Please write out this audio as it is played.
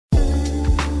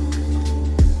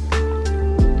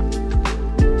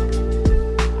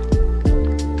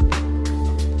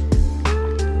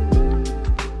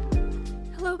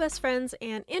best friends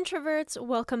and introverts.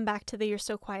 Welcome back to the You're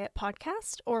So Quiet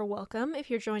podcast, or welcome if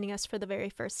you're joining us for the very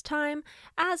first time.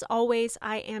 As always,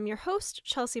 I am your host,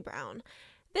 Chelsea Brown.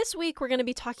 This week, we're going to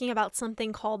be talking about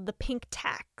something called the pink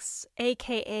tax,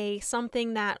 aka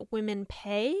something that women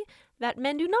pay that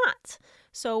men do not.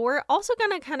 So we're also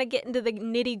going to kind of get into the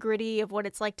nitty-gritty of what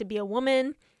it's like to be a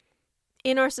woman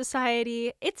in our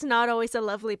society. It's not always a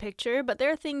lovely picture, but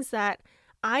there are things that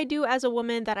I do as a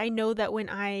woman that I know that when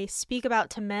I speak about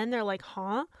to men, they're like,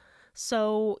 huh?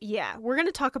 So yeah, we're going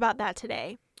to talk about that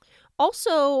today.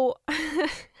 Also,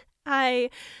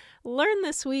 I learned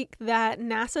this week that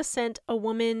NASA sent a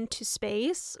woman to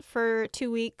space for 2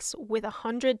 weeks with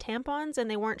 100 tampons, and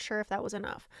they weren't sure if that was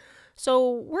enough. So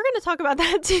we're going to talk about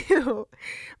that too.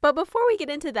 But before we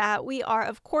get into that, we are,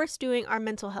 of course, doing our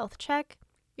mental health check.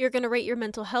 You're going to rate your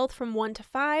mental health from 1 to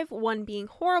 5, 1 being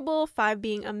horrible, 5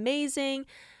 being amazing.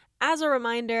 As a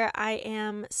reminder, I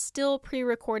am still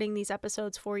pre-recording these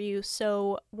episodes for you,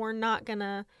 so we're not going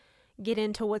to get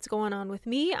into what's going on with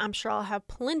me. I'm sure I'll have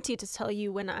plenty to tell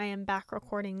you when I am back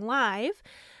recording live.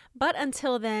 But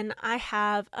until then, I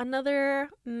have another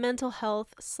mental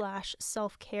health /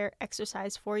 self-care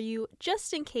exercise for you,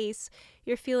 just in case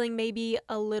you're feeling maybe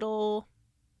a little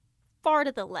far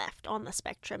to the left on the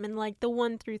spectrum in like the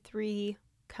 1 through 3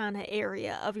 kind of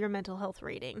area of your mental health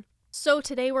rating. So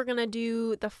today we're going to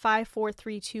do the 5, 4,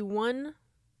 3, 2, 1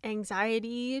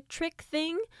 anxiety trick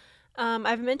thing.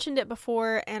 I've mentioned it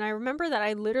before, and I remember that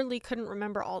I literally couldn't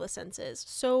remember all the senses.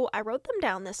 So I wrote them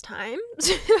down this time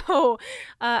so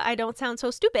I don't sound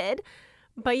so stupid.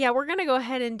 But yeah, we're going to go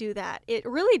ahead and do that. It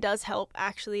really does help,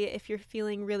 actually, if you're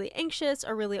feeling really anxious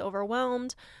or really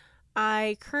overwhelmed.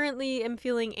 I currently am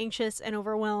feeling anxious and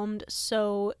overwhelmed,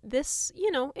 so this,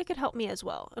 it could help me as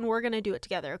well. And we're going to do it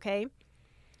together, okay?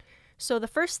 So the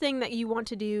first thing that you want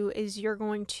to do is you're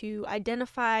going to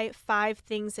identify 5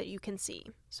 things that you can see.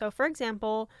 So for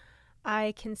example,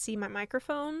 I can see my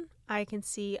microphone, I can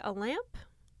see a lamp,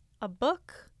 a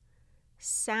book,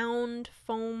 sound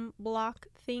foam block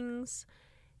things,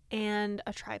 and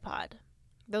a tripod.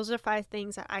 Those are 5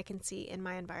 things that I can see in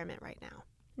my environment right now.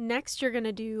 Next, you're going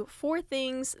to do 4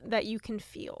 things that you can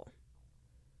feel.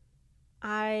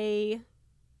 I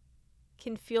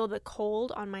can feel the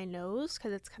cold on my nose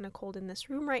because it's kind of cold in this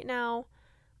room right now.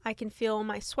 I can feel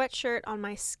my sweatshirt on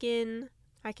my skin.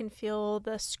 I can feel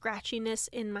the scratchiness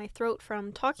in my throat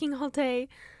from talking all day.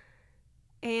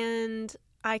 And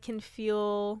I can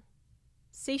feel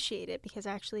satiated because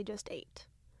I actually just ate.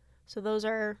 So those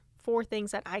are 4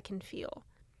 things that I can feel.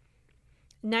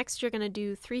 Next, you're going to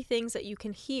do 3 things that you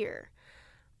can hear.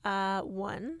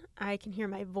 1, I can hear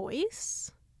my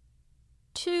voice.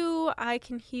 2, I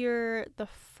can hear the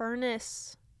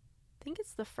furnace. I think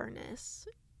it's the furnace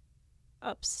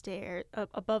upstairs,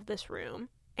 above this room.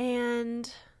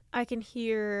 And I can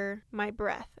hear my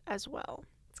breath as well.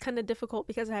 It's kind of difficult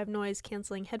because I have noise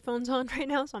canceling headphones on right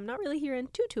now, so I'm not really hearing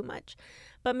too much.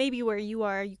 But maybe where you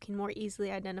are, you can more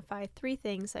easily identify 3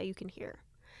 things that you can hear.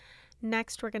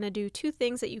 Next, we're going to do 2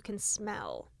 things that you can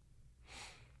smell.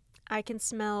 I can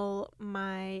smell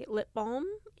my lip balm.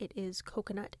 It is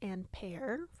coconut and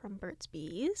pear from Burt's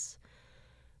Bees.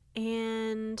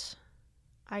 And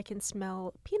I can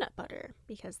smell peanut butter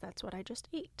because that's what I just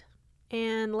ate.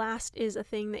 And last is a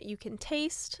thing that you can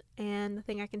taste. And the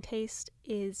thing I can taste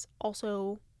is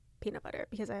also peanut butter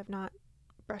because I have not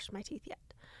brushed my teeth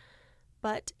yet.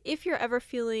 But if you're ever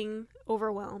feeling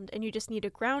overwhelmed and you just need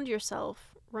to ground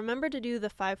yourself, remember to do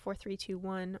the 5, 4, 3, 2,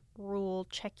 1 rule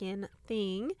check-in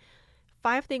thing.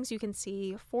 5 things you can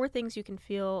see, 4 things you can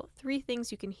feel, 3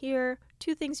 things you can hear,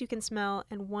 2 things you can smell,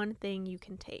 and 1 thing you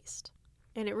can taste.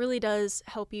 And it really does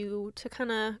help you to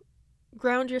kind of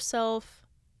ground yourself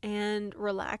and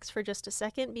relax for just a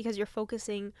second because you're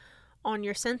focusing on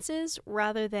your senses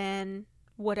rather than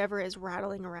whatever is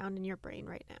rattling around in your brain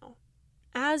right now.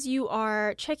 As you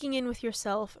are checking in with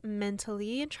yourself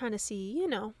mentally and trying to see,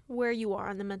 where you are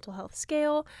on the mental health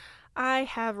scale, I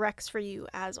have recs for you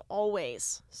as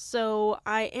always. So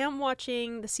I am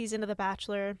watching the season of The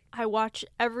Bachelor. I watch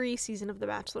every season of The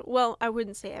Bachelor. Well, I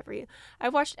wouldn't say every.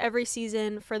 I've watched every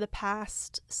season for the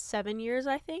past 7 years,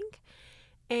 I think.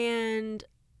 And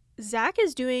Zach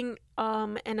is doing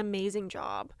an amazing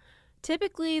job.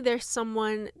 Typically, there's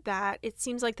someone that it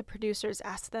seems like the producers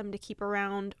ask them to keep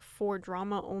around for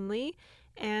drama only,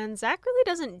 and Zach really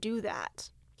doesn't do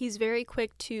that. He's very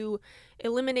quick to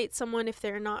eliminate someone if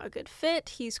they're not a good fit.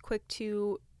 He's quick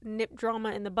to nip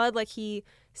drama in the bud. Like, he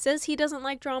says he doesn't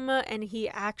like drama, and he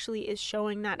actually is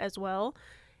showing that as well.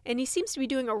 And he seems to be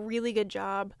doing a really good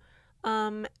job.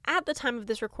 At the time of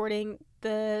this recording,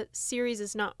 the series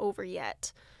is not over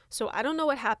yet. So I don't know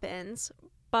what happens,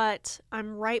 but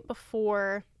I'm right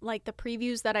before, like, the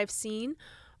previews that I've seen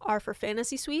are for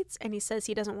fantasy suites, and he says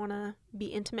he doesn't want to be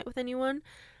intimate with anyone,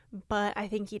 but I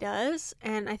think he does,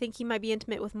 and I think he might be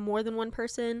intimate with more than one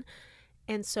person,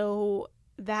 and so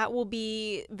that will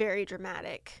be very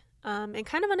dramatic, and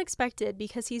kind of unexpected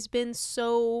because he's been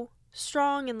so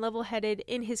strong and level-headed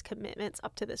in his commitments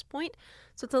up to this point,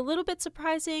 so it's a little bit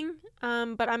surprising,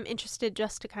 but I'm interested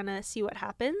just to kind of see what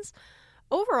happens.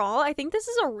 Overall, I think this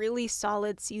is a really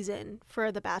solid season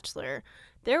for The Bachelor.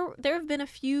 There have been a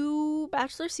few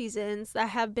Bachelor seasons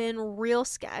that have been real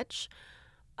sketch,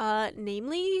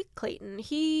 namely Clayton.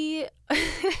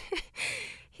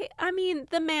 I mean,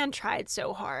 the man tried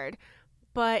so hard,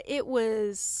 but it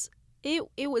was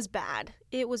bad.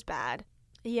 It was bad.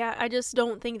 Yeah, I just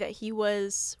don't think that he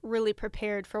was really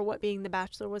prepared for what being The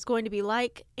Bachelor was going to be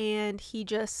like, and he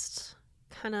just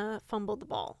kind of fumbled the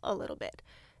ball a little bit.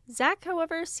 Zach,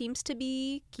 however, seems to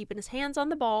be keeping his hands on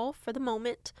the ball for the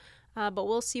moment, but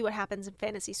we'll see what happens in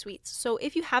Fantasy Suites. So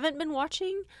if you haven't been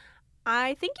watching,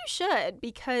 I think you should,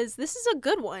 because this is a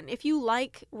good one. If you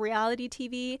like reality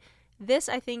TV, this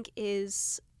I think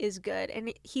is good,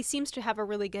 and he seems to have a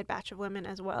really good batch of women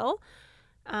as well.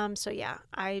 So yeah,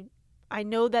 I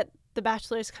know that The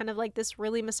Bachelor is kind of like this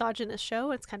really misogynist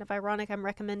show. It's kind of ironic I'm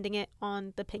recommending it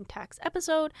on the Pink Tax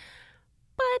episode,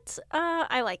 but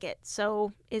I like it,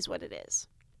 so is what it is.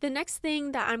 The next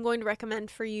thing that I'm going to recommend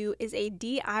for you is a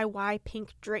DIY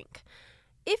pink drink.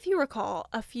 If you recall,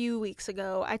 a few weeks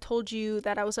ago, I told you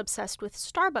that I was obsessed with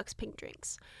Starbucks pink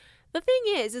drinks. The thing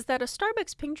is that a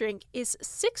Starbucks pink drink is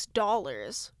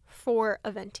 $6 for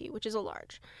a venti, which is a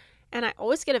large. And I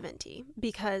always get a venti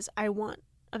because I want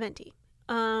a venti.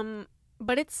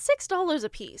 But it's $6 a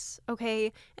piece,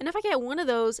 okay? And if I get one of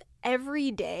those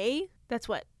every day, that's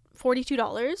what?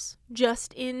 $42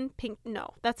 just in pink.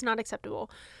 No, that's not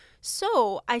acceptable.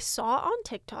 So I saw on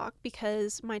TikTok,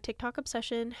 because my TikTok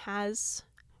obsession has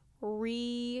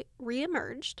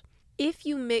re-emerged. If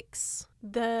you mix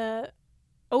the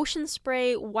Ocean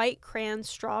Spray White Crayon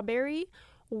Strawberry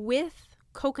with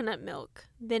coconut milk,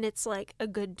 then it's like a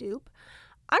good dupe.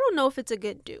 I don't know if it's a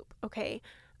good dupe, okay?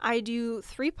 I do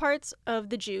 3 parts of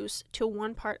the juice to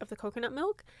 1 part of the coconut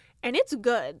milk, and it's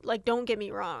good, like, don't get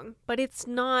me wrong, but it's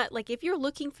not, like, if you're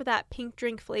looking for that pink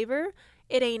drink flavor,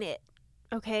 it ain't it,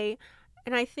 okay?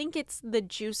 And I think it's the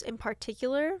juice in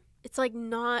particular. It's, like,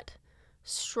 not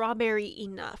strawberry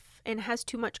enough and has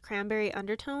too much cranberry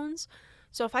undertones.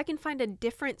 So if I can find a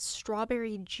different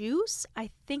strawberry juice, I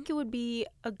think it would be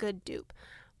a good dupe.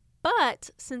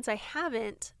 But since I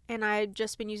haven't, and I've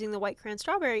just been using the White Crayon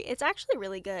Strawberry, it's actually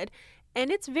really good, and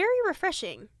it's very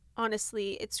refreshing.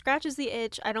 Honestly, it scratches the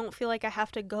itch. I don't feel like I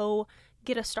have to go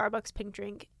get a Starbucks pink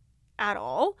drink at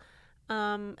all.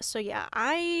 So yeah,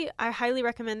 I highly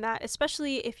recommend that,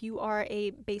 especially if you are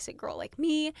a basic girl like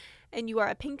me and you are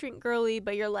a pink drink girly,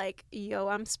 but you're like, yo,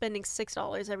 I'm spending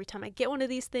 $6 every time I get one of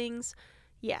these things.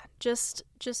 Yeah, just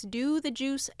do the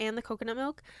juice and the coconut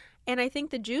milk. And I think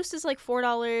the juice is like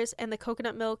 $4 and the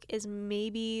coconut milk is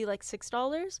maybe like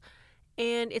 $6.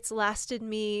 And it's lasted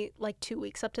me like 2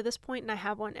 weeks up to this point, and I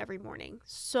have one every morning.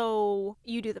 So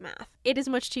you do the math. It is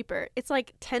much cheaper. It's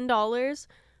like $10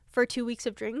 for 2 weeks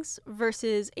of drinks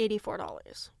versus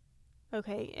 $84.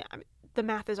 Okay, yeah, I mean, the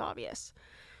math is obvious.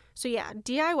 So yeah,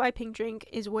 DIY pink drink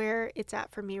is where it's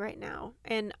at for me right now.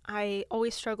 And I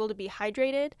always struggle to be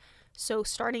hydrated, so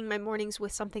starting my mornings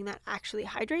with something that actually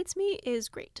hydrates me is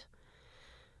great.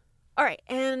 All right,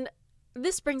 and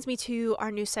this brings me to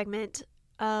our new segment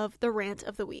of the rant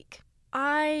of the week.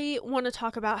 I want to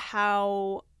talk about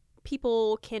how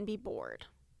people can be bored.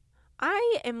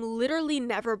 I am literally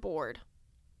never bored.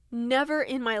 Never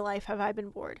in my life have I been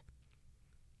bored.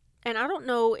 And I don't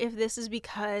know if this is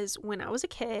because when I was a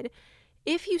kid,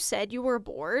 if you said you were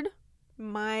bored,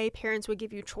 my parents would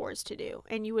give you chores to do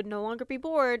and you would no longer be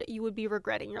bored, you would be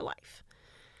regretting your life.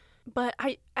 But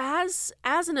as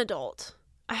an adult,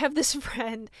 I have this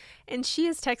friend, and she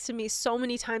has texted me so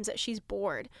many times that she's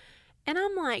bored. And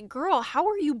I'm like, girl, how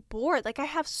are you bored? Like, I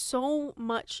have so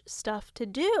much stuff to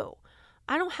do.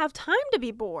 I don't have time to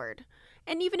be bored.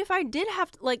 And even if I did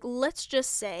have, like, let's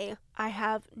just say I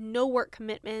have no work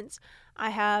commitments. I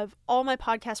have all my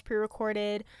podcasts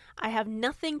pre-recorded. I have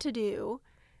nothing to do.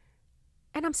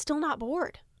 And I'm still not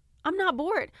bored. I'm not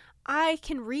bored. I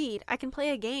can read, I can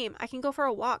play a game, I can go for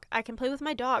a walk, I can play with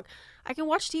my dog, I can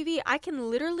watch TV, I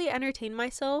can literally entertain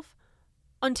myself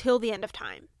until the end of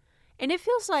time. And it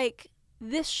feels like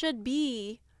this should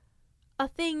be a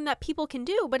thing that people can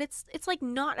do, but it's like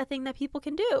not a thing that people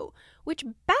can do, which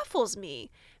baffles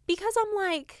me because I'm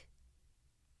like,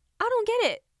 I don't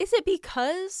get it. Is it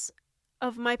because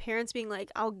of my parents being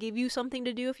like, I'll give you something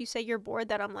to do if you say you're bored,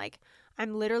 that I'm like,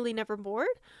 I'm literally never bored?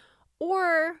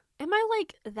 Or am I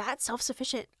like that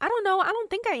self-sufficient? I don't know. I don't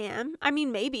think I am. I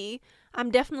mean, maybe. I'm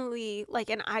definitely like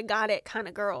an I got it kind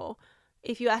of girl.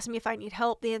 If you ask me if I need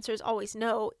help, the answer is always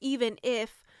no, even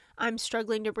if I'm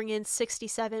struggling to bring in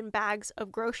 67 bags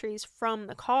of groceries from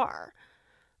the car.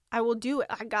 I will do it.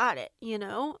 I got it, you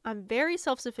know? I'm very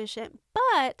self-sufficient,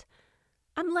 but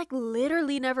I'm like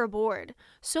literally never bored.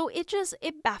 So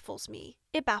it baffles me.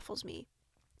 It baffles me.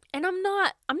 And I'm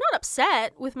not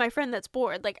upset with my friend that's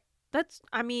bored. Like, that's,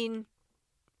 I mean,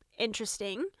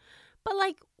 interesting. But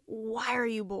like, why are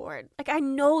you bored? Like, I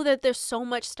know that there's so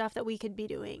much stuff that we could be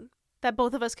doing, that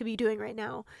both of us could be doing right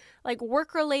now. Like,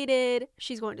 work related,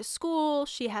 she's going to school,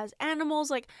 she has animals.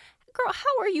 Like, girl,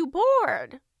 how are you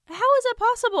bored? How is it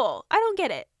possible? I don't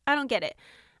get it. I don't get it.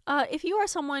 If you are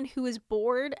someone who is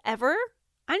bored ever,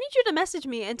 I need you to message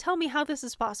me and tell me how this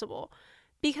is possible.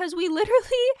 Because we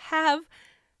literally have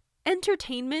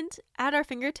entertainment at our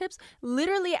fingertips,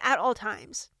 literally at all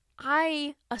times.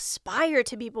 I aspire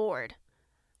to be bored,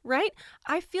 right?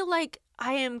 I feel like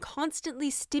I am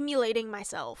constantly stimulating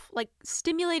myself, like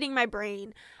stimulating my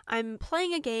brain. I'm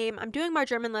playing a game, I'm doing my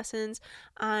German lessons,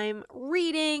 I'm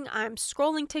reading, I'm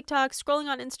scrolling TikTok, scrolling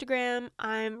on Instagram,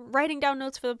 I'm writing down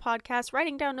notes for the podcast,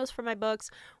 writing down notes for my books,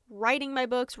 writing my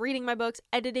books, reading my books,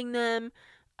 editing them,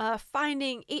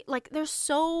 finding it. Like, there's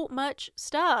so much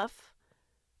stuff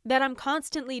that I'm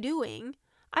constantly doing.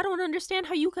 I don't understand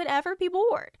how you could ever be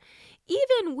bored.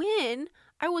 Even when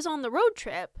I was on the road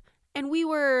trip and we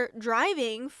were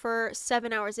driving for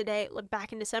 7 hours a day, like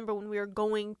back in December when we were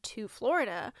going to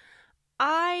Florida,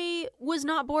 I was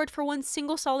not bored for one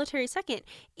single solitary second.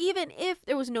 Even if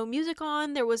there was no music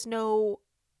on, there was no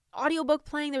audiobook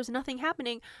playing, there was nothing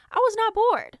happening, I was not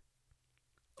bored.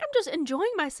 I'm just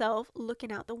enjoying myself,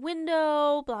 looking out the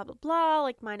window, blah, blah, blah,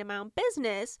 like minding my own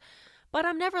business. But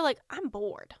I'm never like, I'm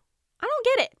bored. I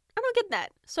don't get it. I don't get that.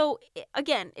 So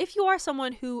again, if you are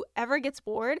someone who ever gets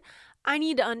bored, I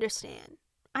need to understand.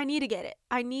 I need to get it.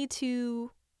 I need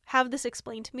to have this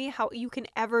explained to me, how you can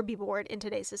ever be bored in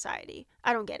today's society.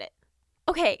 I don't get it.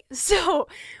 Okay, so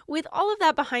with all of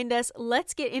that behind us,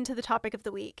 let's get into the topic of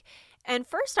the week. And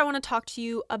first, I want to talk to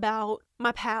you about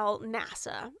my pal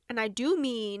NASA. And I do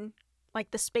mean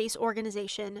like the space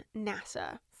organization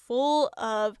NASA, full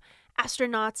of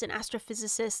astronauts and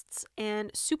astrophysicists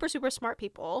and super, super smart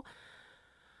people.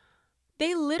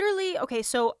 They literally, okay,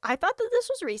 so I thought that this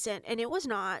was recent, and it was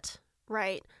not,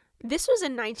 right? This was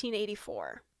in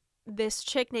 1984. This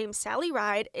chick named Sally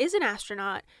Ride is an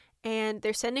astronaut, and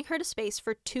they're sending her to space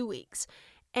for 2 weeks.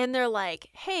 And they're like,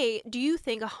 hey, do you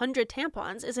think 100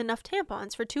 tampons is enough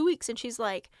tampons for 2 weeks? And she's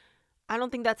like, I don't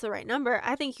think that's the right number.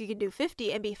 I think you could do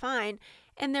 50 and be fine.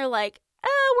 And they're like,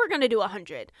 we're going to do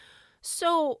 100.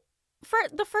 So for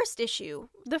the first issue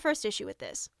with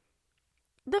this,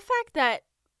 the fact that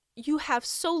you have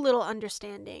so little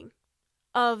understanding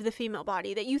of the female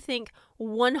body that you think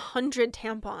 100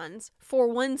 tampons for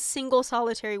one single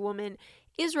solitary woman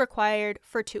is required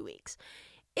for 2 weeks.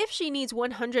 If she needs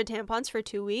 100 tampons for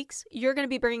 2 weeks, you're going to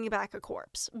be bringing back a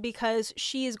corpse because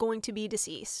she is going to be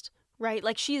deceased, right?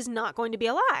 Like, she is not going to be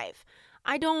alive.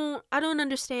 I don't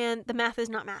understand. The math is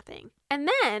not mathing. And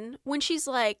then when she's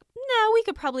like, no, we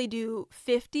could probably do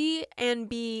 50 and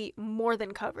be more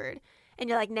than covered. And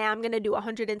you're like, nah, I'm going to do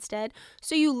 100 instead.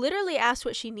 So you literally asked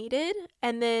what she needed.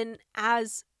 And then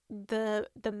as the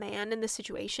man in the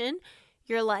situation,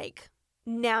 you're like,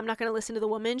 nah, I'm not going to listen to the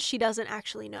woman. She doesn't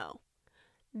actually know.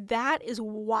 That is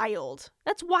wild.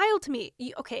 That's wild to me.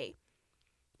 Okay.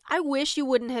 I wish you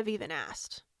wouldn't have even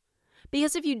asked.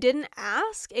 Because if you didn't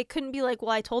ask, it couldn't be like,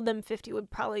 well, I told them 50 would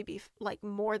probably be like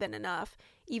more than enough,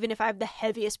 even if I have the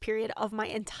heaviest period of my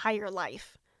entire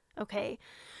life. Okay.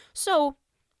 So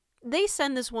they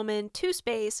send this woman to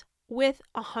space with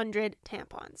 100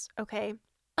 tampons. Okay.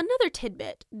 Another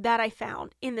tidbit that I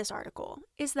found in this article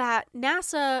is that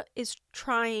NASA is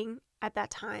trying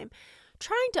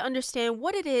to understand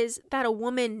what it is that a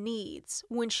woman needs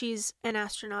when she's an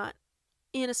astronaut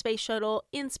in a space shuttle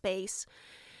in space.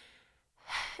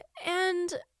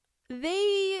 And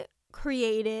they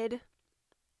created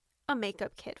a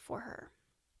makeup kit for her.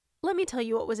 Let me tell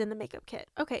you what was in the makeup kit.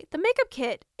 Okay, the makeup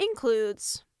kit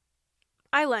includes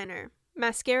eyeliner,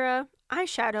 mascara,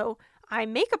 eyeshadow, eye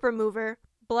makeup remover,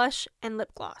 blush, and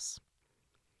lip gloss.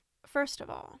 First of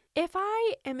all, if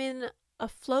I am in a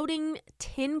floating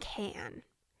tin can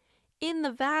in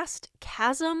the vast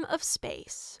chasm of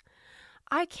space,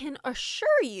 I can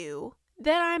assure you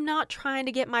that I'm not trying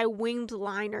to get my winged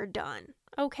liner done,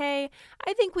 okay?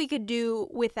 I think we could do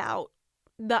without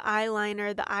the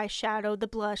eyeliner, the eyeshadow, the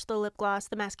blush, the lip gloss,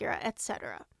 the mascara,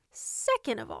 etc.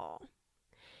 Second of all,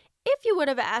 if you would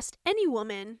have asked any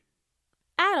woman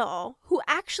at all who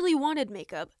actually wanted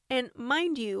makeup, and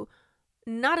mind you,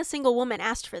 not a single woman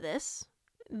asked for this,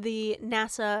 the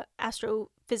NASA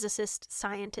astrophysicist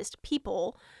scientist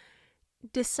people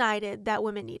decided that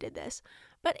women needed this.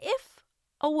 But if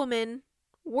a woman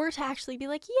were to actually be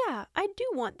like, yeah, I do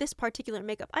want this particular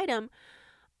makeup item,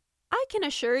 I can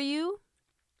assure you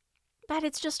that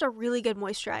it's just a really good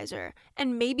moisturizer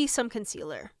and maybe some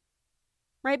concealer,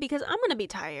 right? Because I'm going to be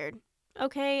tired,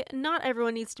 okay? Not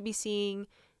everyone needs to be seeing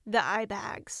the eye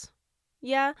bags,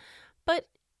 yeah? But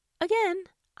again,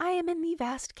 I am in the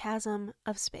vast chasm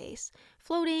of space,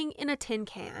 floating in a tin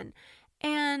can,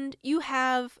 and you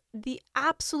have the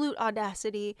absolute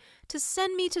audacity to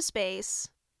send me to space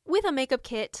with a makeup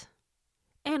kit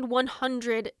and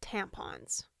 100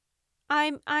 tampons.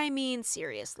 I mean,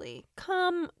 seriously,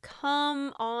 come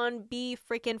on, be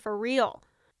freaking for real.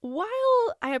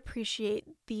 While I appreciate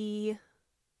the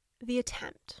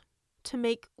attempt to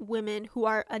make women, who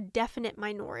are a definite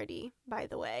minority, by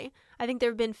the way, I think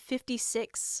there have been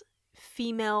 56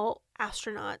 female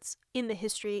astronauts in the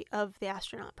history of the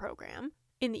astronaut program,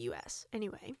 in the US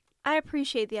anyway. I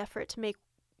appreciate the effort to make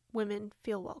women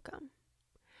feel welcome.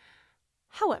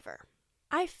 However,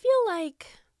 I feel like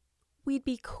we'd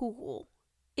be cool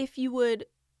if you would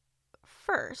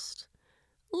first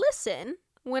listen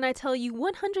when I tell you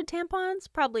 100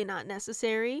 tampons, probably not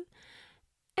necessary.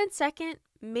 And second,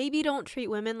 maybe don't treat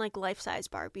women like life-size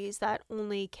Barbies that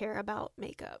only care about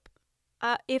makeup.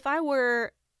 If I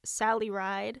were Sally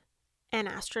Ride, an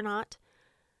astronaut,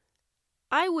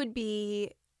 I would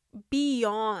be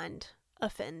beyond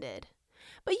offended.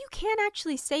 But you can't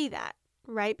actually say that,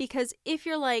 right? Because if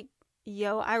you're like,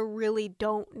 yo, I really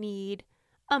don't need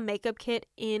a makeup kit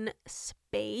in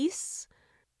space,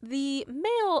 the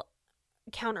male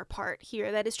counterpart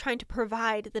here that is trying to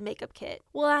provide the makeup kit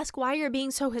will ask why you're being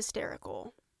so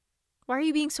hysterical. Why are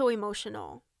you being so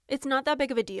emotional? It's not that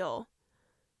big of a deal.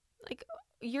 Like,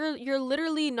 you're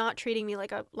literally not treating me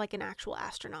like an actual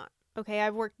astronaut. Okay,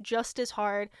 I've worked just as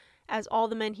hard as all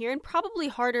the men here, and probably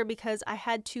harder because I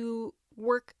had to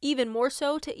work even more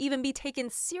so to even be taken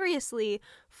seriously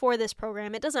for this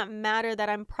program. It doesn't matter that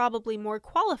I'm probably more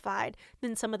qualified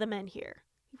than some of the men here,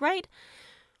 right?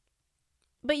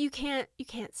 But you can't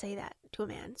say that to a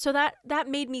man. So that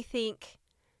made me think,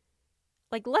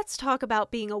 like, let's talk about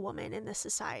being a woman in this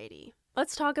society.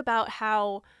 Let's talk about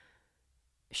how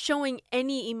showing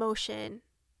any emotion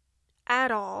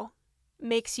at all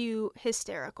makes you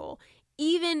hysterical.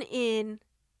 Even in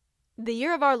the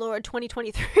year of our Lord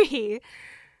 2023,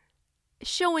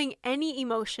 showing any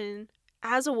emotion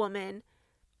as a woman,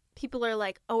 people are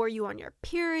like, oh, are you on your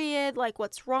period? Like,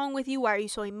 what's wrong with you? Why are you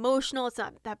so emotional? It's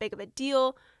not that big of a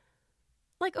deal.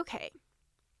 Like, okay,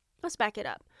 let's back it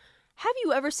up. Have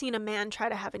you ever seen a man try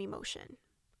to have an emotion?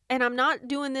 And I'm not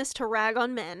doing this to rag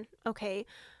on men, okay?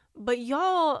 But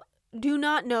y'all do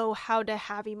not know how to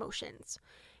have emotions.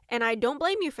 And I don't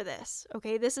blame you for this,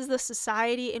 okay? This is the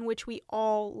society in which we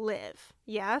all live,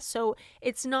 yeah? So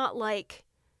it's not like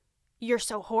you're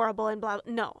so horrible and blah.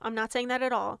 No, I'm not saying that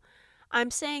at all. I'm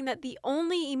saying that the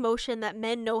only emotion that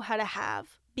men know how to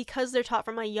have, because they're taught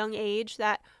from a young age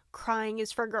that crying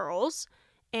is for girls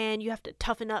and you have to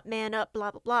toughen up, man up,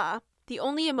 blah, blah, blah, the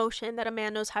only emotion that a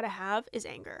man knows how to have is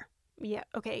anger. Yeah,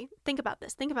 okay, think about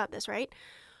this, right?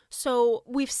 So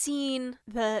we've seen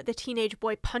the teenage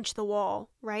boy punch the wall,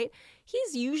 right?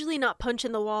 He's usually not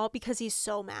punching the wall because he's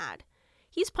so mad.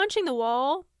 He's punching the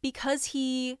wall because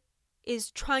he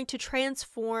is trying to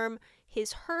transform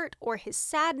his hurt or his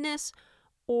sadness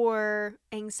or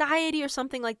anxiety or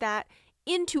something like that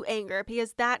into anger,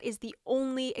 because that is the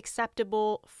only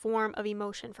acceptable form of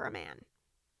emotion for a man.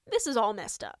 This is all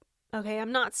messed up, okay?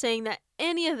 I'm not saying that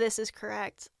any of this is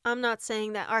correct. I'm not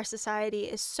saying that our society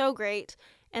is so great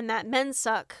and that men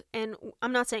suck, and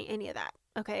I'm not saying any of that,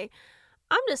 okay?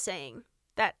 I'm just saying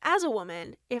that as a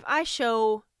woman, if I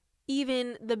show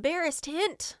even the barest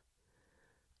hint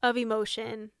of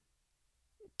emotion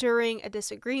during a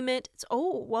disagreement, it's,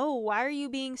 oh, whoa, why are you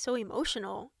being so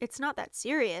emotional? It's not that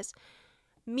serious.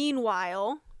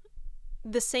 Meanwhile,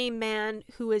 the same man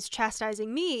who is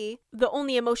chastising me, the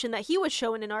only emotion that he would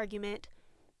show in an argument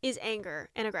is anger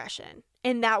and aggression,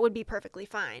 and that would be perfectly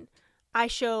fine. I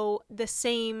show the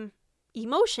same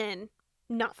emotion,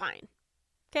 not fine.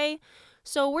 Okay?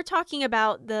 So we're talking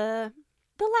about the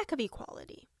lack of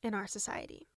equality in our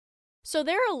society. So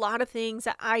there are a lot of things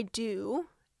that I do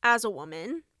as a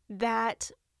woman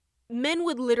that men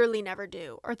would literally never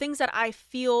do, or things that I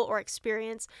feel or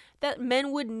experience that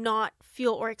men would not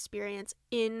feel or experience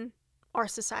in our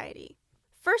society.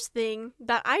 First thing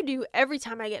that I do every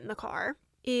time I get in the car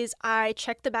is I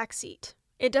check the back seat.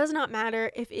 It does not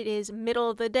matter if it is middle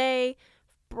of the day,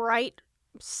 bright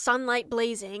sunlight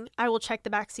blazing, I will check the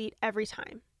back seat every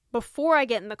time before I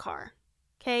get in the car.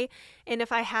 Okay? And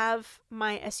if I have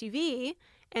my SUV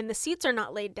and the seats are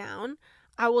not laid down,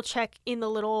 I will check in the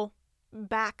little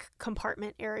back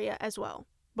compartment area as well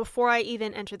before I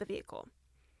even enter the vehicle.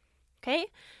 Okay?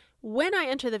 When I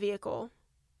enter the vehicle,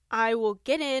 I will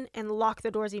get in and lock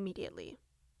the doors immediately.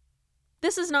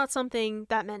 This is not something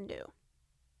that men do.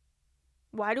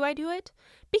 Why do I do it?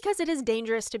 Because it is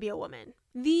dangerous to be a woman.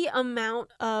 The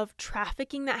amount of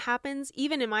trafficking that happens,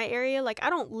 even in my area, like I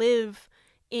don't live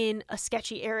in a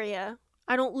sketchy area.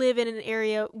 I don't live in an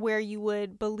area where you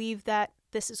would believe that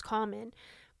this is common.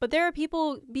 But there are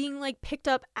people being like picked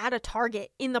up at a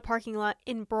Target in the parking lot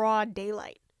in broad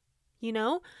daylight, you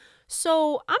know?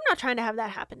 So I'm not trying to have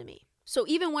that happen to me. So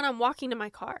even when I'm walking to my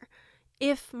car,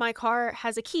 if my car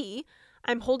has a key,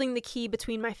 I'm holding the key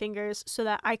between my fingers so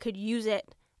that I could use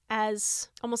it as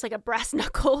almost like a brass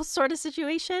knuckle sort of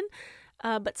situation,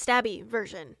 but stabby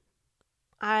version.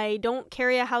 I don't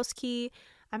carry a house key.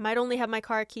 I might only have my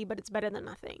car key, but it's better than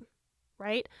nothing,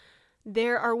 right?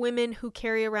 There are women who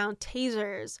carry around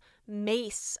tasers,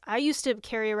 mace. I used to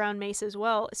carry around mace as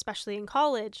well, especially in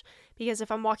college, because if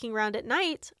I'm walking around at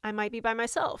night, I might be by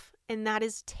myself, and that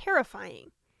is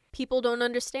terrifying. People don't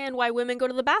understand why women go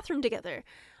to the bathroom together.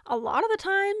 A lot of the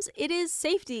times, it is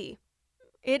safety.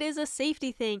 It is a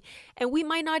safety thing, and we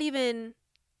might not even,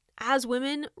 as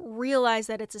women, realize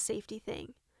that it's a safety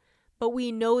thing, but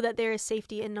we know that there is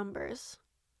safety in numbers.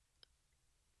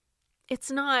 It's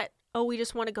not, oh, we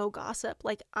just want to go gossip.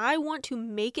 Like, I want to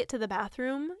make it to the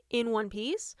bathroom in one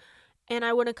piece, and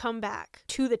I want to come back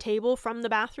to the table from the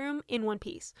bathroom in one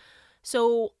piece.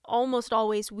 So almost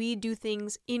always we do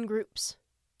things in groups.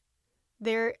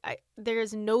 There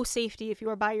is no safety if you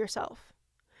are by yourself.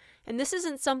 And this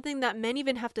isn't something that men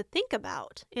even have to think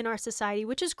about in our society,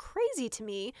 which is crazy to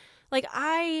me. Like,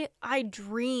 I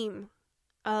dream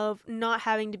of not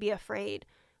having to be afraid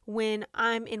when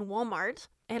I'm in Walmart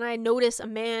and I notice a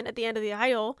man at the end of the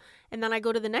aisle, and then I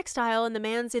go to the next aisle and the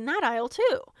man's in that aisle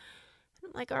too.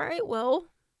 I'm like, all right, well,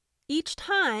 each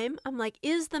time I'm like,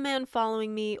 is the man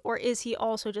following me, or is he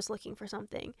also just looking for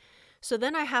something? So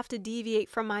then I have to deviate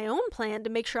from my own plan to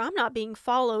make sure I'm not being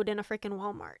followed in a freaking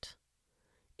Walmart.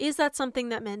 Is that something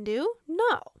that men do?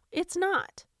 No, it's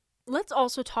not. Let's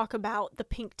also talk about the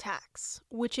pink tax,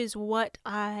 which is what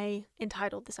I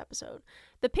entitled this episode.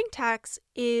 The pink tax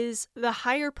is the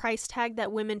higher price tag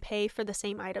that women pay for the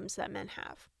same items that men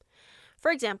have.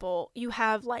 For example, you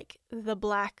have like the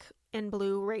black and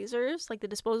blue razors, like the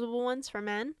disposable ones for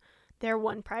men. They're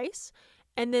one price.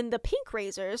 And then the pink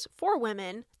razors for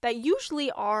women that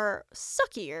usually are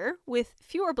suckier with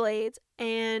fewer blades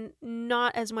and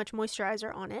not as much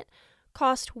moisturizer on it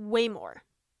cost way more.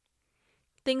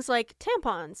 Things like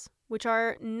tampons, which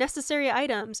are necessary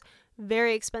items,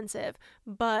 very expensive,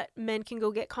 but men can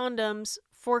go get condoms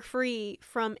for free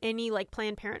from any like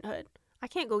Planned Parenthood. I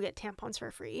can't go get tampons for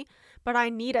free, but I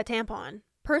need a tampon.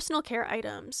 Personal care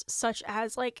items such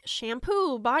as like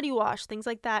shampoo, body wash, things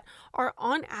like that are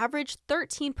on average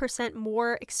 13%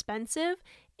 more expensive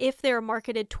if they're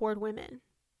marketed toward women.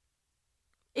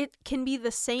 It can be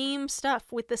the same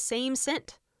stuff with the same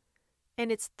scent,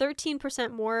 and it's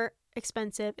 13% more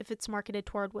expensive if it's marketed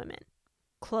toward women.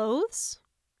 Clothes,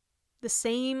 the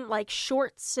same like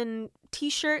shorts and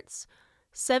t-shirts,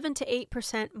 7 to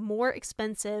 8% more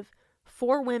expensive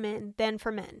for women than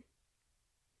for men.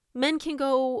 Men can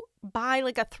go buy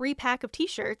like a 3-pack of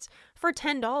t-shirts for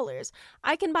 $10.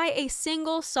 I can buy a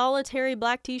single solitary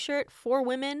black t-shirt for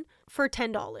women for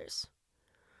 $10.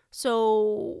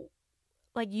 So,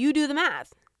 like, you do the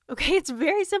math. Okay, it's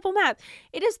very simple math.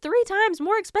 It is 3 times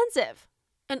more expensive.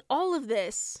 And all of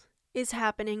this is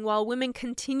happening while women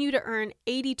continue to earn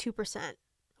 82%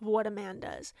 of what a man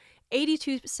does.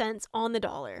 82 cents on the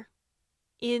dollar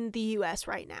in the US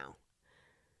right now.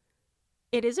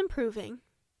 It is improving.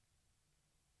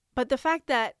 But the fact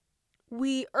that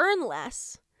we earn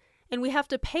less and we have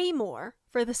to pay more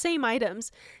for the same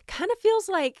items kind of feels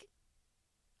like,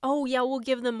 oh yeah, we'll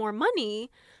give them more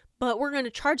money, but we're going to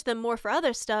charge them more for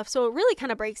other stuff. So it really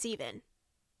kind of breaks even.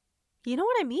 You know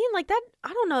what I mean? Like that,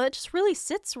 I don't know, that just really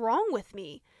sits wrong with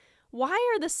me.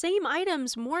 Why are the same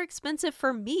items more expensive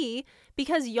for me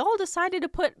because y'all decided to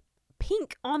put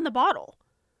pink on the bottle?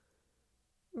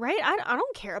 Right? I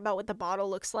don't care about what the bottle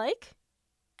looks like.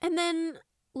 And then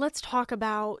let's talk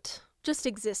about just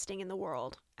existing in the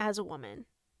world as a woman.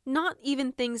 Not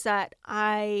even things that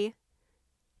I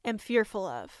am fearful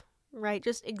of, right?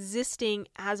 Just existing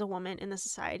as a woman in the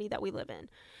society that we live in.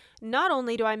 Not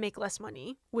only do I make less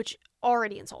money, which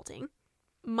already insulting,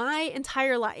 my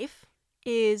entire life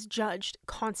is judged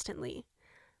constantly.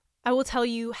 I will tell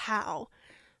you how.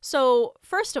 So,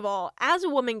 first of all, as a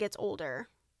woman gets older,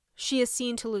 she is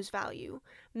seen to lose value.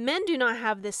 Men do not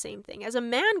have this same thing. As a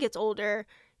man gets older,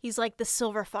 he's like the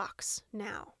silver fox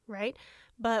now, right?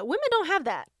 But women don't have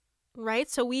that, right?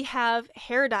 So we have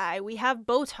hair dye, we have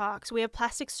Botox, we have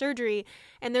plastic surgery,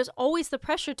 and there's always the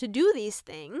pressure to do these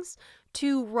things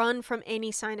to run from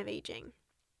any sign of aging.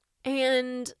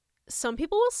 And some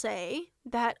people will say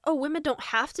that, oh, women don't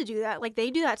have to do that. Like,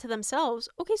 they do that to themselves.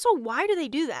 Okay, so why do they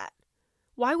do that?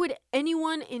 Why would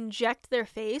anyone inject their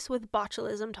face with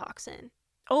botulism toxin?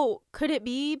 Oh, could it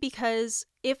be because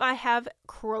if I have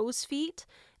crow's feet,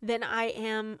 then I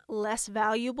am less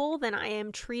valuable, then I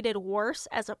am treated worse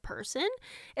as a person?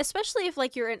 Especially if,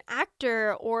 like, you're an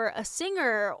actor or a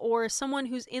singer or someone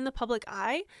who's in the public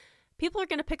eye, people are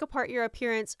going to pick apart your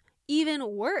appearance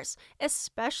even worse,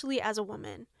 especially as a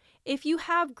woman. If you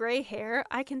have gray hair,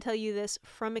 I can tell you this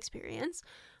from experience.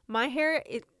 My hair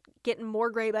is getting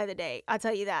more gray by the day. I'll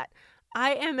tell you that.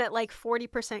 I am at like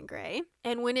 40% gray.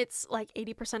 And when it's like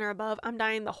 80% or above, I'm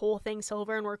dyeing the whole thing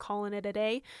silver and we're calling it a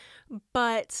day.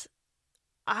 But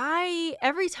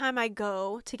every time I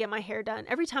go to get my hair done,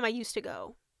 every time I used to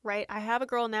go, right? I have a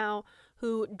girl now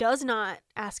who does not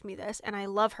ask me this, and I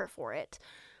love her for it.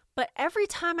 But every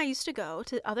time I used to go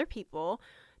to other people,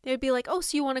 they would be like, oh,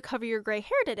 so you want to cover your gray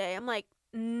hair today? I'm like,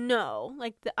 no,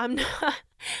 like I'm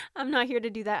not here to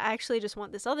do that. I actually just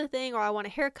want this other thing, or I want a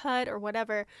haircut or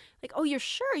whatever. Like, oh, you're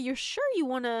sure you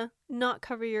want to not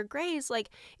cover your grays? Like,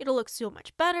 it'll look so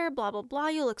much better, blah, blah, blah.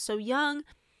 You look so young.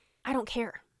 I don't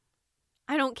care.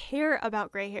 I don't care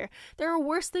about gray hair. There are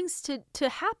worse things to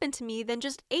happen to me than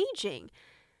just aging.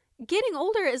 Getting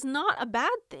older is not a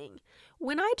bad thing.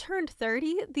 When I turned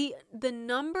 30, the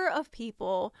number of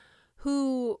people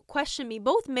who question me,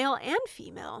 both male and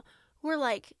female, were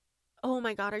like, oh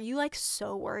my God, are you like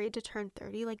so worried to turn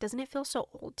 30? Like, doesn't it feel so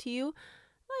old to you?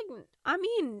 Like, I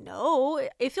mean, no,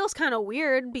 it feels kind of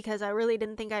weird because I really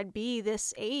didn't think I'd be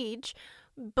this age,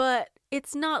 but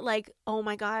it's not like, oh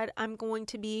my God, I'm going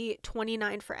to be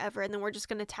 29 forever and then we're just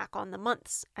going to tack on the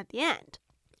months at the end.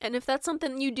 And if that's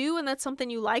something you do and that's something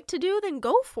you like to do, then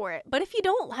go for it. But if you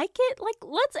don't like it, like,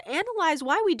 let's analyze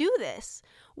why we do this.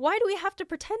 Why do we have to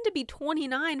pretend to be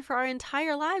 29 for our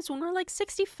entire lives when we're like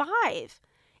 65?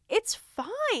 It's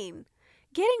fine.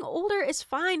 Getting older is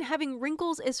fine. Having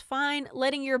wrinkles is fine.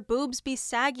 Letting your boobs be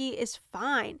saggy is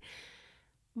fine.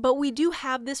 But we do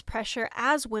have this pressure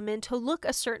as women to look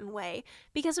a certain way,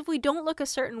 because if we don't look a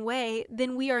certain way,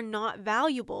 then we are not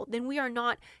valuable. Then we are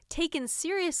not taken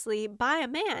seriously by a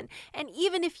man. And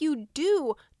even if you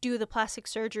do the plastic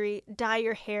surgery, dye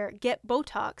your hair, get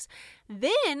Botox,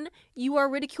 then you are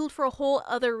ridiculed for a whole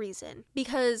other reason.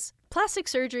 Because plastic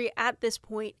surgery at this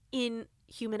point in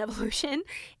human evolution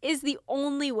is the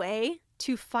only way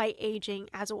to fight aging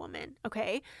as a woman,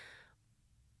 okay?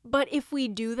 But if we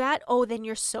do that, oh, then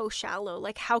you're so shallow.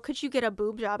 Like, how could you get a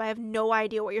boob job? I have no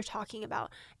idea what you're talking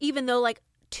about. Even though, like,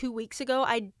 2 weeks ago,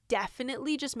 I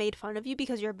definitely just made fun of you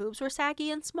because your boobs were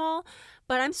saggy and small.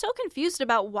 But I'm so confused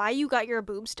about why you got your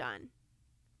boobs done.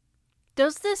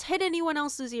 Does this hit anyone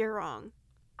else's ear wrong?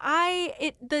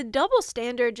 The double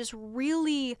standard just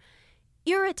really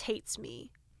irritates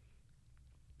me.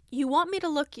 You want me to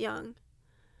look young,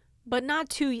 but not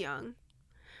too young.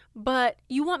 But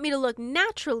you want me to look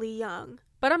naturally young,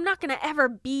 but I'm not going to ever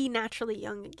be naturally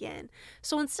young again.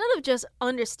 So instead of just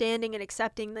understanding and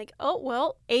accepting, like, oh,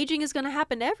 well, aging is going to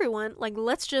happen to everyone, like,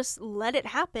 let's just let it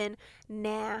happen.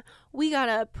 Nah, we got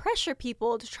to pressure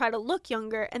people to try to look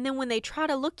younger. And then when they try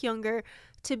to look younger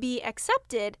to be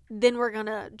accepted, then we're going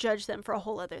to judge them for a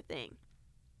whole other thing.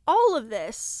 All of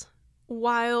this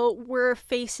while we're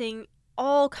facing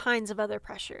all kinds of other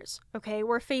pressures, okay?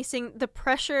 We're facing the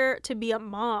pressure to be a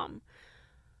mom.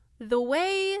 The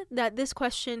way that this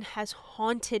question has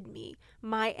haunted me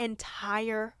my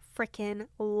entire freaking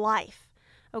life,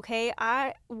 okay?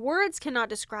 Words cannot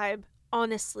describe,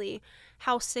 honestly,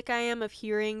 how sick I am of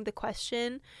hearing the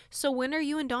question, so when are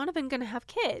you and Donovan gonna have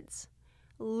kids?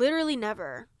 Literally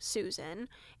never, Susan.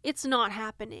 It's not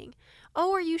happening.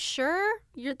 Oh, are you sure?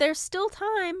 There's still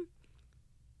time.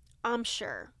 I'm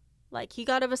sure. Like, he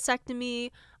got a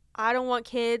vasectomy, I don't want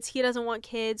kids, he doesn't want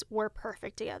kids, we're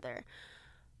perfect together.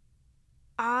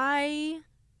 I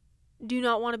do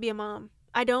not want to be a mom.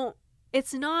 I don't.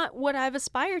 It's not what I've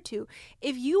aspired to.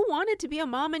 If you wanted to be a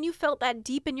mom and you felt that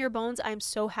deep in your bones, I'm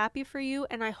so happy for you,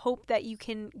 and I hope that you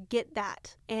can get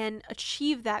that and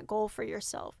achieve that goal for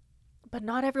yourself. But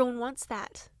not everyone wants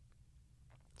that.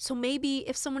 So maybe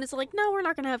if someone is like, no, we're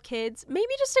not going to have kids,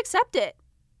 maybe just accept it.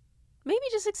 Maybe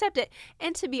just accept it.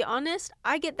 And to be honest,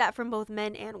 I get that from both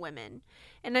men and women.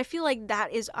 And I feel like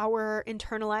that is our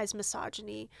internalized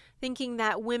misogyny, thinking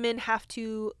that women have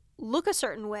to look a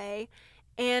certain way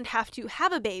and have to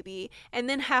have a baby and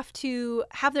then have to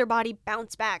have their body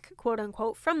bounce back, quote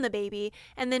unquote, from the baby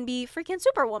and then be freaking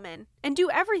superwoman and do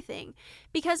everything.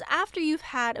 Because after you've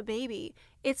had a baby,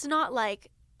 it's not like,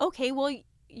 okay, well,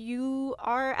 you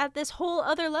are at this whole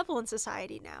other level in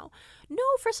society now. No,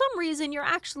 for some reason, you're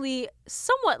actually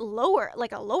somewhat lower,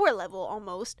 like a lower level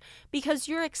almost, because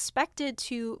you're expected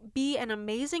to be an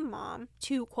amazing mom,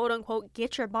 to quote unquote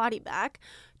get your body back,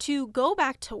 to go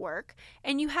back to work,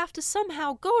 and you have to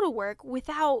somehow go to work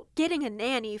without getting a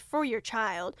nanny for your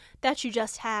child that you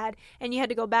just had, and you had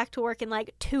to go back to work in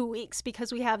like 2 weeks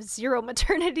because we have zero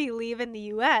maternity leave in the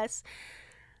US.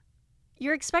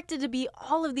 You're expected to be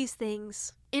all of these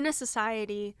things in a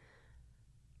society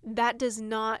that does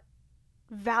not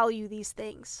value these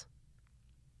things.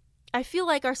 I feel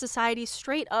like our society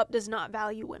straight up does not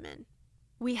value women.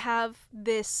 We have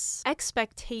this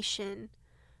expectation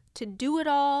to do it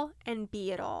all and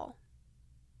be it all.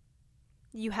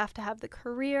 You have to have the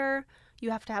career,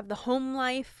 you have to have the home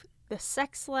life, the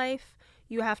sex life,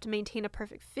 you have to maintain a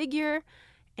perfect figure,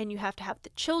 and you have to have the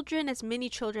children, as many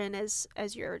children as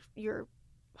your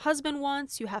husband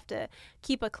wants. You have to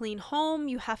keep a clean home.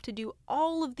 You have to do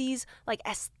all of these like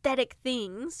aesthetic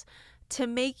things to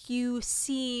make you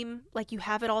seem like you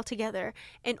have it all together.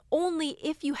 And only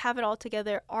if you have it all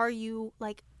together are you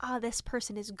like, this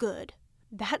person is good.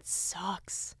 That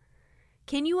sucks.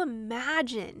 Can you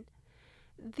imagine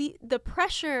the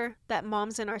pressure that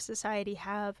moms in our society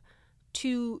have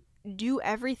to do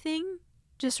everything?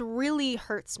 Just really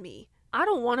hurts me. I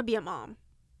don't want to be a mom.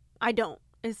 I don't.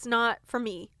 It's not for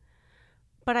me.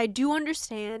 But I do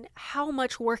understand how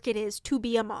much work it is to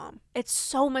be a mom. It's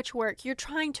so much work. You're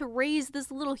trying to raise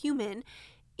this little human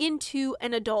into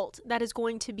an adult that is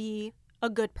going to be a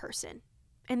good person.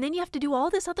 And then you have to do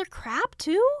all this other crap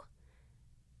too?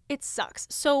 It sucks.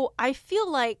 So I feel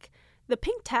like the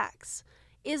pink tax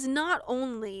is not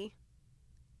only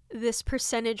this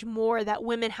percentage more that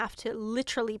women have to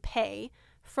literally pay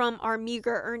from our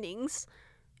meager earnings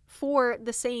for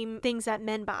the same things that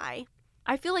men buy.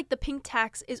 I feel like the pink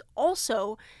tax is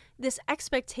also this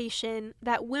expectation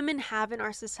that women have in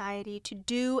our society to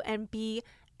do and be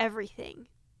everything.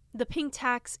 The pink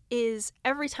tax is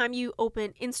every time you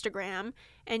open Instagram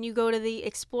and you go to the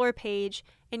explore page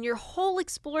and your whole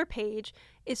explore page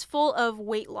is full of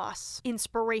weight loss,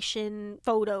 inspiration,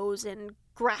 photos, and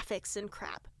graphics and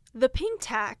crap. The pink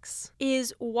tax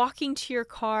is walking to your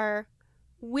car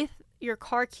with your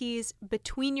car keys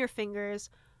between your fingers,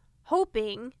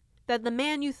 hoping that the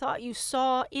man you thought you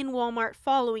saw in Walmart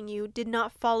following you did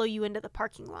not follow you into the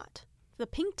parking lot. The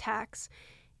pink tax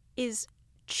is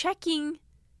checking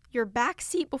your back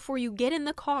seat before you get in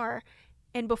the car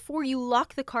and before you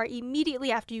lock the car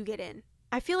immediately after you get in.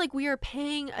 I feel like we are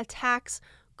paying a tax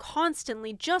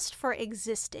constantly just for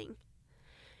existing.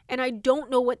 And I don't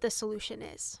know what the solution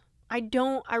is. I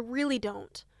really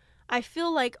don't. I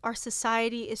feel like our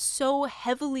society is so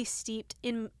heavily steeped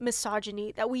in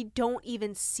misogyny that we don't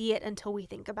even see it until we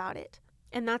think about it.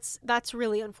 And that's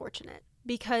really unfortunate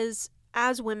because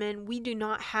as women, we do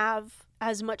not have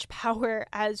as much power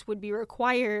as would be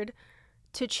required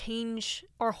to change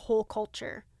our whole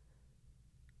culture.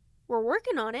 We're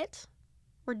working on it.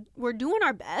 We're doing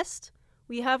our best.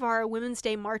 We have our Women's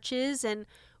Day marches and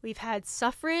we've had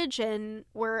suffrage and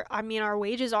our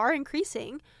wages are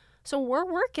increasing. So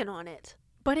we're working on it.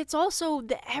 But it's also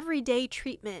the everyday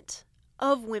treatment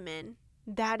of women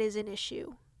that is an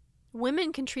issue.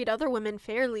 Women can treat other women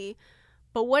fairly,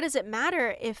 but what does it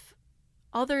matter if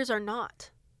others are not?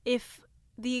 If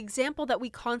the example that we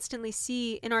constantly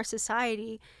see in our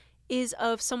society is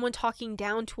of someone talking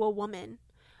down to a woman,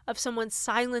 of someone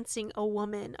silencing a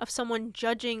woman, of someone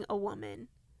judging a woman.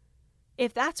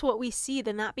 If that's what we see,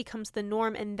 then that becomes the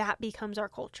norm and that becomes our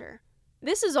culture.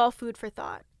 This is all food for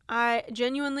thought. I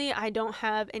don't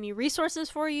have any resources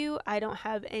for you. I don't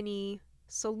have any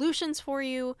solutions for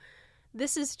you.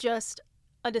 This is just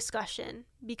a discussion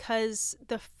because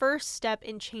the first step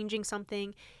in changing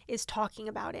something is talking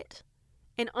about it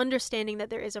and understanding that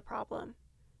there is a problem.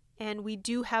 And we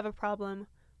do have a problem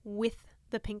with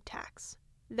the pink tax.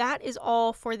 That is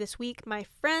all for this week, my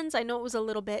friends. I know it was a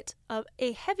little bit of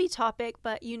a heavy topic,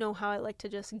 but you know how I like to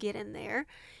just get in there.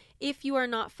 If you are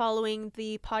not following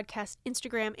the podcast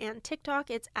Instagram and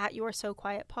TikTok, it's at Your So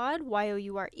Quiet Pod,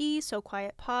 YOURE, So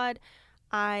Quiet Pod.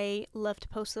 I love to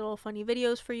post little funny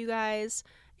videos for you guys,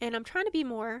 and I'm trying to be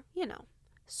more,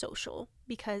 social,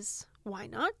 because why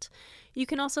not? You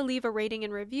can also leave a rating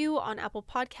and review on Apple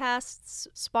Podcasts,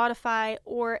 Spotify,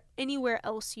 or anywhere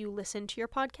else you listen to your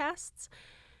podcasts.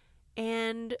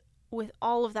 And with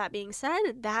all of that being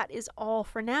said, that is all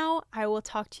for now. I will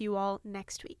talk to you all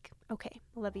next week. Okay,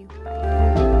 love you.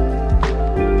 Bye.